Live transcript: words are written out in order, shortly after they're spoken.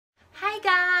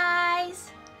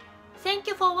Thank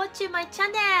you for watching my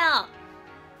channel.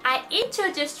 I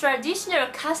introduced traditional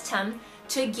custom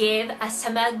to give a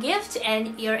summer gift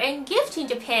and year-end gift in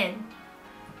Japan.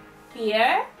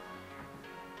 Beer,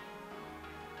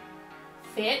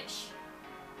 fish,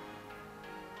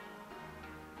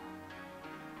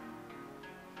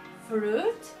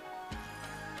 fruit,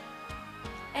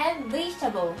 and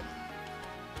vegetable.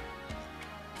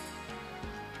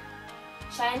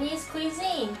 Chinese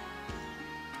cuisine,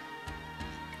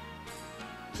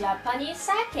 Japanese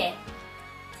sake,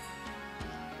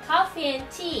 coffee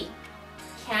and tea,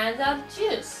 cans of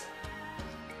juice,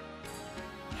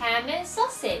 ham and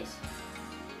sausage,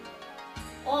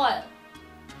 oil,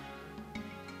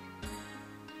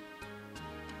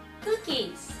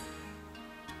 cookies,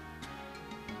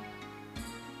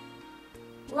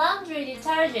 laundry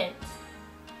detergent,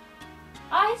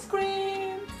 ice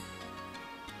cream,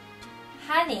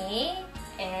 honey,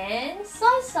 and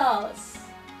soy sauce.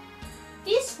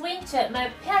 This winter,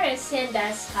 my parents sent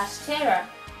us castera,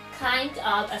 kind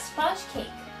of a sponge cake.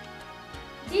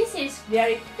 This is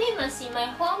very famous in my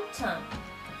hometown.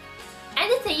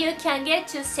 Anything you can get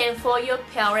to send for your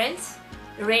parents,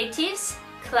 relatives,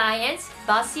 clients,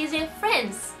 bosses, and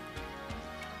friends.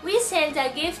 We send a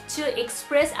gift to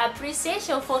express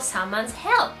appreciation for someone's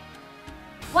help.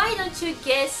 Why don't you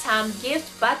get some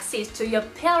gift boxes to your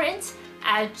parents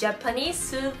as Japanese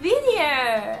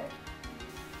souvenir?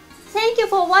 Thank you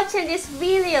for watching this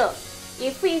video.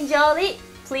 If you enjoyed it,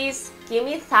 please give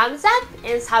me a thumbs up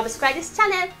and subscribe this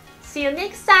channel. See you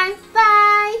next time. Bye!